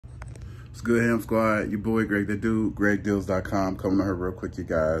What's good, Ham Squad? Your boy, GregThatDude, GregDeals.com, coming on here real quick, you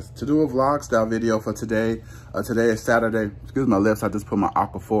guys, to do a vlog style video for today. Today is Saturday. Excuse my lips, I just put my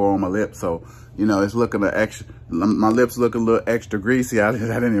Aquaphor on my lips, so, you know, it's looking my lips look a little extra greasy. I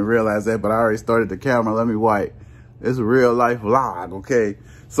didn't even realize that, but I already started the camera. Let me wipe. It's a real life vlog, okay?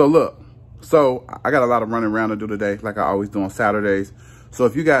 So look, I got a lot of running around to do today, like I always do on Saturdays. So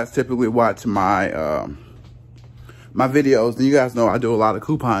if you guys typically watch my, my videos, then you guys know I do a lot of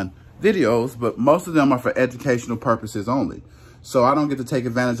coupon videos, but most of them are for educational purposes only. So I don't get to take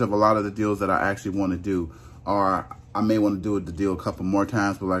advantage of a lot of the deals that I actually want to do, or I may want to do the deal a couple more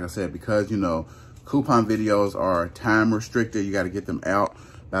times. But like I said, because, you know, coupon videos are time restricted, you got to get them out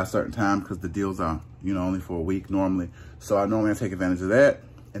by a certain time because the deals are, you know, only for a week normally. So I normally take advantage of that.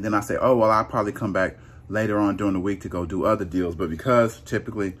 And then I say, oh, well, I'll probably come back later on during the week to go do other deals. But because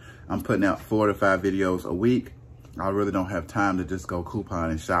typically I'm putting out 4 to 5 videos a week, I really don't have time to just go coupon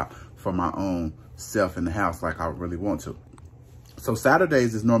and shop for my own self in the house like I really want to. So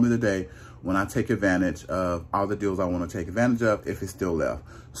Saturdays is normally the day when I take advantage of all the deals I want to take advantage of if it's still left.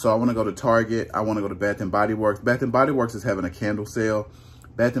 So I want to go to Target. I want to go to Bath & Body Works. Bath & Body Works is having a candle sale.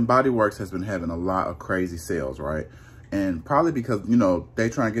 Bath & Body Works has been having a lot of crazy sales, right? And probably because, you know, they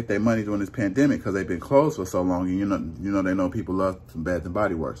try and get their money during this pandemic because they've been closed for so long. And, you know, they know people love some Bath &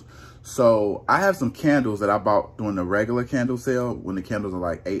 Body Works. So I have some candles that I bought during the regular candle sale when the candles are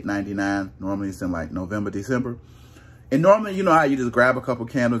like $8.99. Normally it's in like November, December. And normally, you know how you just grab a couple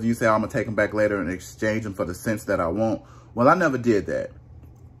candles and you say, oh, I'm gonna take them back later and exchange them for the scents that I want. Well, I never did that.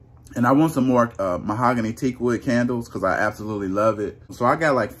 And I want some more mahogany teak wood candles because I absolutely love it. So I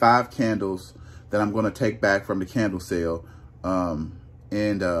got like 5 candles that I'm gonna take back from the candle sale.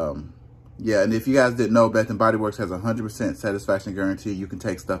 Yeah, and if you guys didn't know, Bath & Body Works has a 100% satisfaction guarantee. You can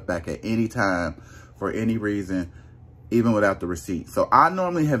take stuff back at any time for any reason, even without the receipt. So I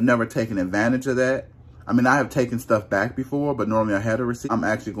normally have never taken advantage of that. I mean, I have taken stuff back before, but normally I had a receipt. I'm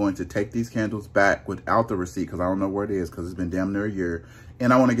actually going to take these candles back without the receipt because I don't know where it is because it's been damn near a year.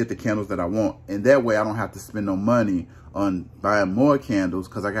 And I want to get the candles that I want. And that way I don't have to spend no money on buying more candles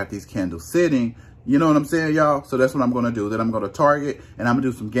because I got these candles sitting. You know what I'm saying, y'all? So that's what I'm going to do. Then I'm going to Target and I'm going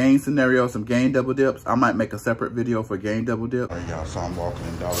to do some game scenarios, some game double dips. I might make a separate video for game double dip. All right, y'all, so I'm walking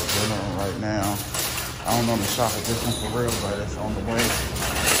in Dollar General right now. I don't normally shop at this one for real, but it's on the way.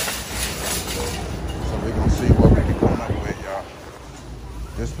 So we're going to see what we can come up with, y'all.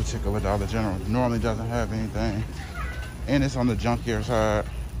 This particular Dollar General normally doesn't have anything. And it's on the junkier side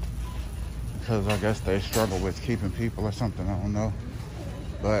because I guess they struggle with keeping people or something. I don't know.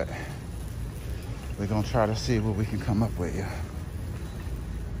 But we're gonna try to see what we can come up with, yeah.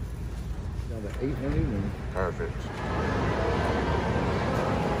 Perfect.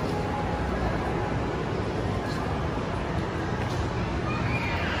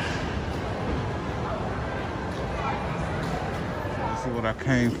 This is what I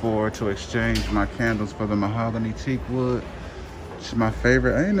came for, to exchange my candles for the mahogany teak wood. It's my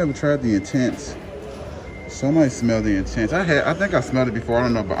favorite. I ain't never tried the Intense. Somebody smell the Intense. I think I smelled it before, I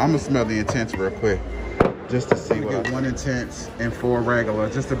don't know, but I'm gonna smell the Intense real quick. Just to see what I get. 1 Intense and 4 regular,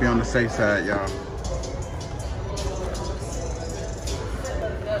 just to be on the safe side, y'all.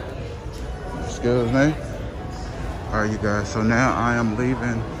 Excuse me. All right, you guys, so now I am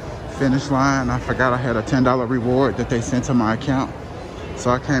leaving finish line. I forgot I had a $10 reward that they sent to my account. So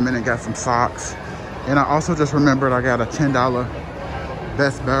I came in and got some socks. And I also just remembered I got a $10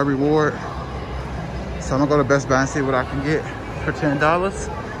 Best Buy reward. So I'm gonna go to Best Buy and see what I can get for $10.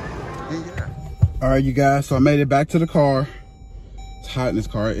 And yeah. All right, you guys, so I made it back to the car. It's hot in this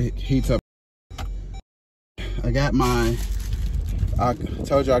car, it heats up. I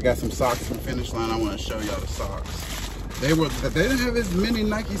told you I got some socks from Finish Line. I wanna show y'all the socks. They didn't have as many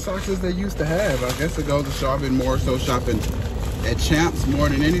Nike socks as they used to have. I guess it goes to show I've been more so shopping at Champs more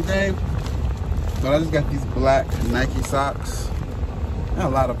than anything. But I just got these black Nike socks. Got a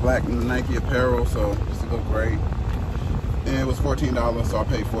lot of black Nike apparel, so this will go great. And it was $14, so I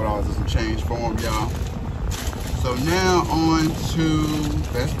paid $4 and some change for them, y'all. So now on to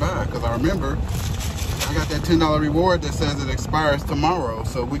Best Buy, because I remember I got that $10 reward that says it expires tomorrow.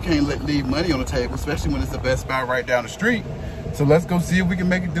 So we can't leave money on the table, especially when it's the Best Buy right down the street. So let's go see if we can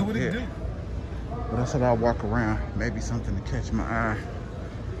make it do what it do. But I said I'll walk around, maybe something to catch my eye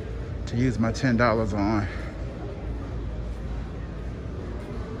to use my $10 on.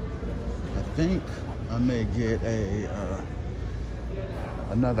 I think I may get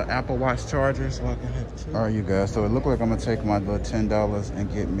another Apple Watch charger so I can have 2. All right, you guys, so it looked like I'm gonna take my little $10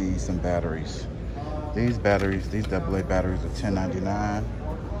 and get me some batteries. These batteries, these AA batteries are $10.99.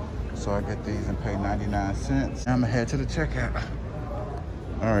 So I get these and pay 99 cents. I'm gonna head to the checkout.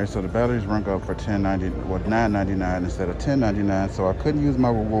 All right, so the batteries rung up for $9.99 instead of $10.99. So I couldn't use my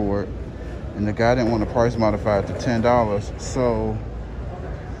reward, and the guy didn't want to price modify it to $10. So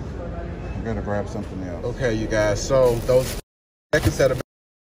I gotta grab something else. Okay, you guys. So those second set of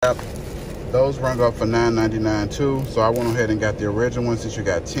those rung up for $9.99 too. So I went ahead and got the original one since you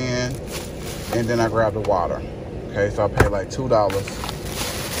got 10, and then I grabbed the water. Okay, so I paid like $2.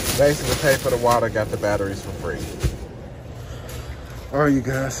 Basically paid for the water, got the batteries for free. All right, you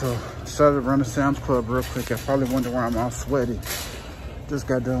guys, so decided to run to Sam's Club real quick. I probably wonder why I'm all sweaty. Just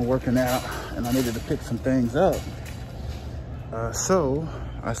got done working out and I needed to pick some things up. So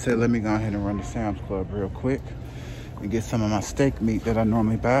I said, let me go ahead and run to Sam's Club real quick and get some of my steak meat that I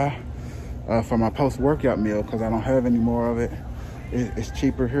normally buy for my post-workout meal, because I don't have any more of it. It's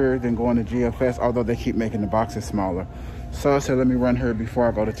cheaper here than going to GFS, although they keep making the boxes smaller. So I said, let me run here before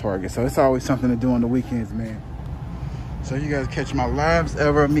I go to Target. So it's always something to do on the weekends, man. So you guys catch my lives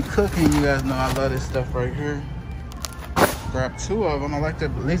ever of me cooking. You guys know I love this stuff right here. Grab 2 of them. I like to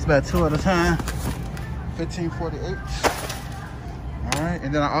at least buy 2 at a time. $15.48. All right,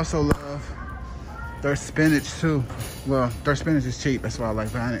 and then I also love their spinach too. Well, their spinach is cheap. That's why I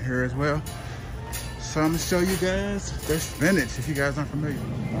like buying it here as well. So I'm gonna show you guys their spinach if you guys aren't familiar.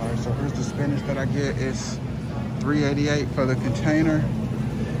 All right, so here's the spinach that I get. It's $3.88 for the container,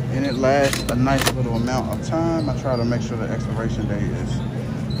 and it lasts a nice little amount of time. I try to make sure the expiration date is,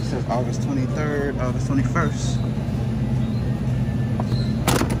 it says August 23rd, August 21st.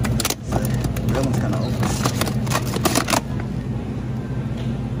 That one's kind of open.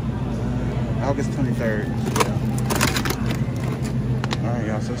 August 23rd. Yeah. All right,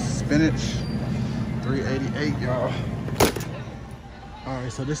 y'all, so spinach, $3.88, y'all. All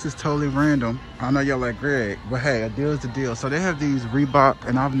right, so this is totally random. I know y'all like Greg, but hey, a deal is a deal. So they have these Reebok,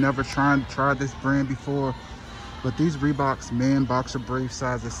 and I've never tried this brand before, but these Reeboks men boxer brief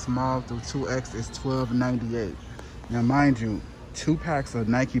sizes small through 2X is $12.98. Now, mind you, 2 packs of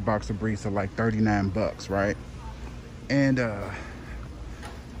Nike boxer briefs are like $39, right? And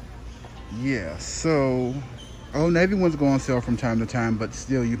yeah, so Old Navy ones go on sale from time to time, but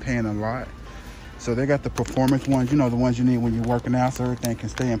still you're paying a lot. So they got the performance ones, you know, the ones you need when you're working out so everything can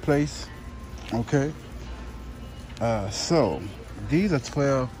stay in place. Okay. So these are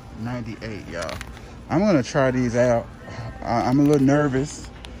 $12.98, y'all. I'm gonna try these out. I'm a little nervous,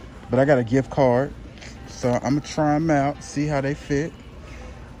 but I got a gift card, so I'm gonna try them out, see how they fit.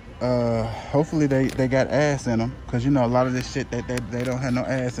 Hopefully they got ass in them, because you know a lot of this shit they don't have no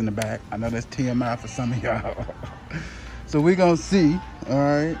ass in the back. I know that's TMI for some of y'all. So we gonna see. All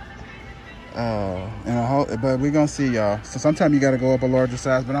right. But we're gonna see, y'all. So sometimes you gotta go up a larger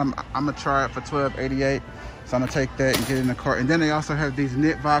size, but I'm gonna try it for $12.88. So I'm gonna take that and get it in the cart. And then they also have these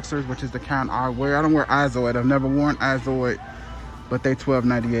knit boxers, which is the kind I wear. I don't wear Izoid. I've never worn Izoid, but they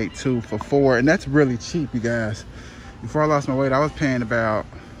 $12.98 too for 4, and that's really cheap, you guys. Before I lost my weight, I was paying about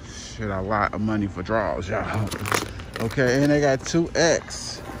a lot of money for draws, y'all. Okay, and they got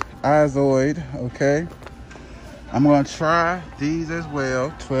 2X Izoid. Okay. I'm gonna try these as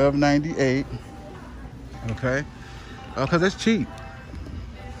well, $12.98. Okay, cause it's cheap.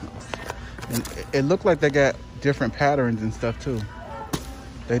 And it looked like they got different patterns and stuff too.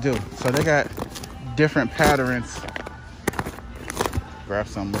 They do. So they got different patterns. Grab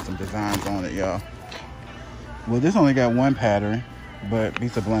some with some designs on it, y'all. Well, this only got 1 pattern, but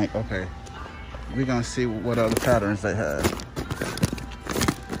these are blank. Okay, we're gonna see what other patterns they have.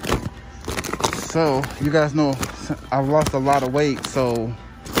 So you guys know I've lost a lot of weight, so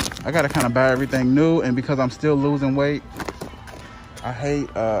I gotta kind of buy everything new. And because I'm still losing weight, I hate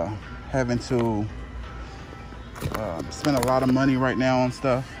having to spend a lot of money right now on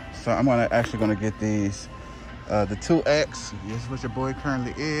stuff. So I'm actually gonna get these, the 2X. This is what your boy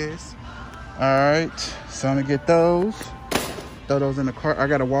currently is. All right, so I'm gonna get those. Throw those in the cart. I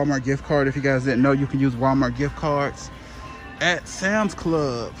got a Walmart gift card. If you guys didn't know, you can use Walmart gift cards at Sam's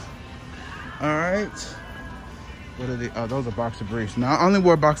Club. All right. What are they? Oh, those are boxer briefs. Now, I only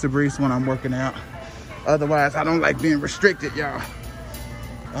wear boxer briefs when I'm working out. Otherwise, I don't like being restricted, y'all.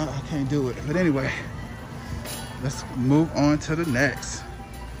 I can't do it. But anyway, let's move on to the next.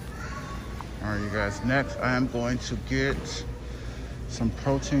 All right, you guys. Next, I am going to get some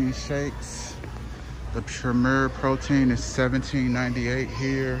protein shakes. The Premier protein is $17.98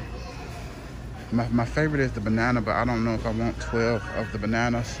 here. My favorite is the banana, but I don't know if I want 12 of the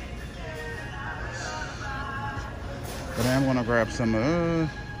bananas. But I am gonna grab some, I'm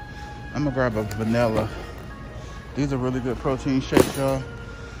gonna grab a vanilla. These are really good protein shakes, y'all.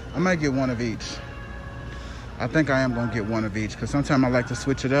 I might get one of each. I think I am gonna get one of each, because sometimes I like to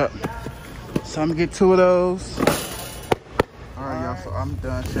switch it up. So I'm gonna get 2 of those. All right, y'all, guys, so I'm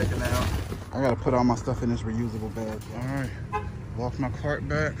done checking out. I gotta put all my stuff in this reusable bag. All right, walk my cart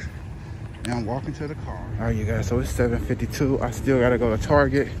back. Now I'm walking to the car. All right, you guys, so it's 7:52. I still gotta go to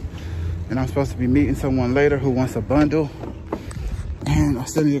Target, and I'm supposed to be meeting someone later who wants a bundle. And I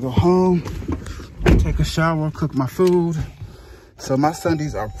still need to go home, take a shower, cook my food. So my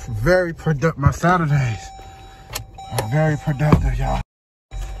Sundays are very productive. My Saturdays are very productive, y'all.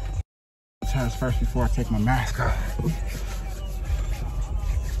 Times first before I take my mask off.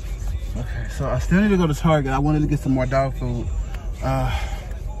 Okay, so I still need to go to Target. I wanted to get some more dog food.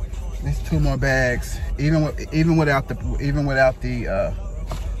 There's 2 more bags. Even without the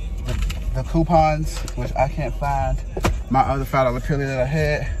coupons, which I can't find. My other $5 pilly that I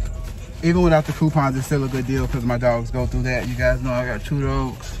had. Even without the coupons, it's still a good deal because my dogs go through that. You guys know I got 2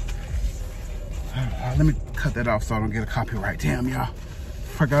 dogs. Let me cut that off so I don't get a copyright. Damn, y'all.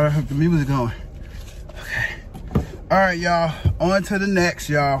 Forgot I hooked the music going. Okay. All right, y'all. On to the next,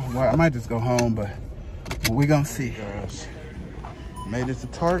 y'all. Well, I might just go home, but we're gonna see. Guys, made it to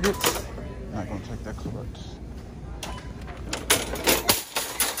Target. Not gonna take that cart.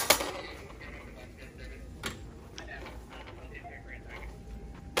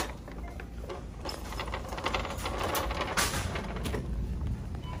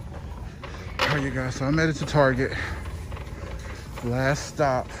 All right, you guys. So I made it to Target. Last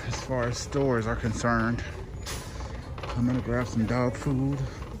stop as far as stores are concerned. I'm gonna grab some dog food.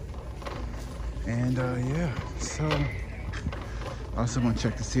 And yeah, so also gonna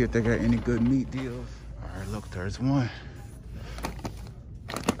check to see if they got any good meat deals. All right, look, there's one.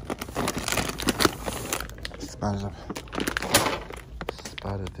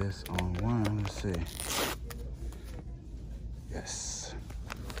 Spotted this on one, let's see. Yes.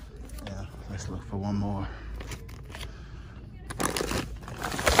 Yeah, let's look for one more.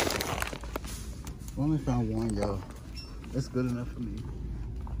 Only found one, y'all. That's good enough for me.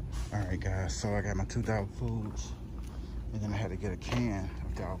 All right, guys, so I got my 2 dog foods, and then I had to get a can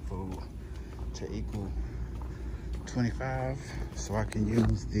of dog food to equal 25, so I can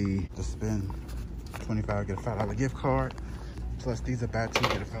use the spend 25, get a $5 gift card. Plus these are buy 2,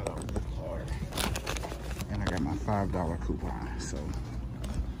 get a $5 gift card. And I got my $5 coupon, so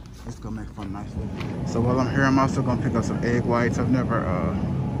it's gonna make fun nice little. So while I'm here, I'm also gonna pick up some egg whites. I've never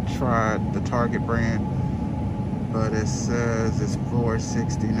tried the Target brand, but it says it's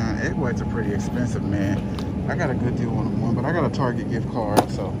 $4.69. Egg whites are pretty expensive, man. I got a good deal on one, but I got a Target gift card,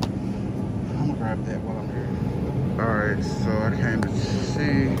 so I'm gonna grab that while I'm here. All right, so I came to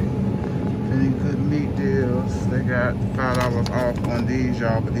see any good meat deals. They got $5 off on these,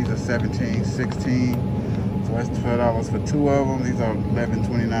 y'all, but these are 17, 16. So that's $12 for 2 of them. These are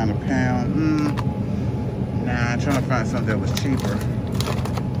 $11.29 a pound. Nah, I'm trying to find something that was cheaper.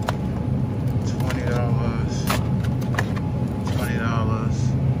 $20.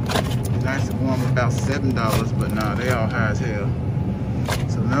 Nice one was about $7, but nah, they all high as hell.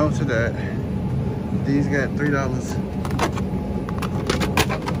 So no to that. These got $3.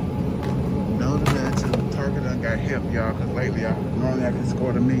 No to that. So Target done got hip, y'all, because lately normally I can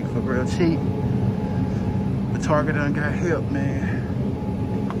score the meat for real cheap. But Target done got hip, man.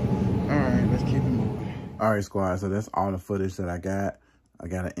 All right, let's keep it moving. All right, squad, so that's all the footage that I got. I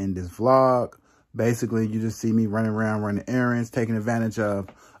gotta end this vlog. Basically, you just see me running around, running errands, taking advantage of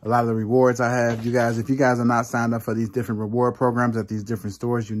a lot of the rewards I have. You guys, if you guys are not signed up for these different reward programs at these different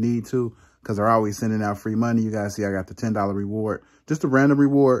stores, you need to, because they're always sending out free money. You guys see I got the $10 reward, just a random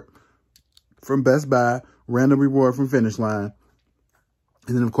reward from Best Buy, random reward from Finish Line.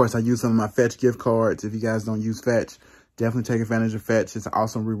 And then, of course, I use some of my Fetch gift cards. If you guys don't use Fetch, definitely take advantage of Fetch. It's an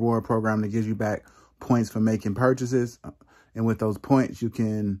awesome reward program that gives you back points for making purchases. And with those points, you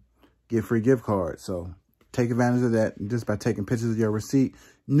can get free gift cards. So take advantage of that just by taking pictures of your receipt.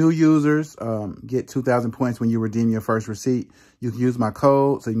 New users get 2,000 points when you redeem your first receipt. You can use my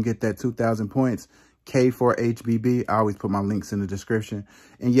code so you can get that 2,000 points, K4HBB. I always put my links in the description.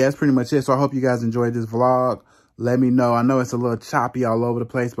 And yeah, that's pretty much it. So I hope you guys enjoyed this vlog. Let me know. I know it's a little choppy all over the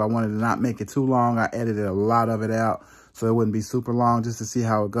place, but I wanted to not make it too long. I edited a lot of it out so it wouldn't be super long, just to see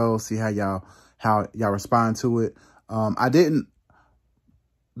how it goes, see how y'all respond to it.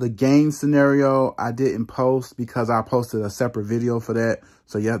 The game scenario, I didn't post because I posted a separate video for that.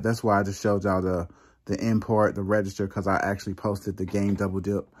 So yeah, that's why I just showed y'all the import, the register, because I actually posted the game double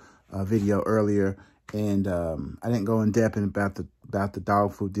dip video earlier. And I didn't go in depth about the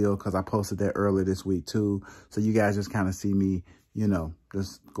dog food deal because I posted that earlier this week too. So you guys just kind of see me, you know,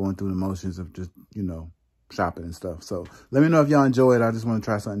 just going through the motions of just, you know, shopping and stuff. So let me know if y'all enjoy it. I just want to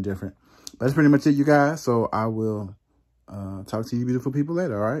try something different. But that's pretty much it, you guys. So I will talk to you beautiful people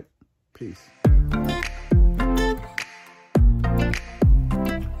later, all right? Peace.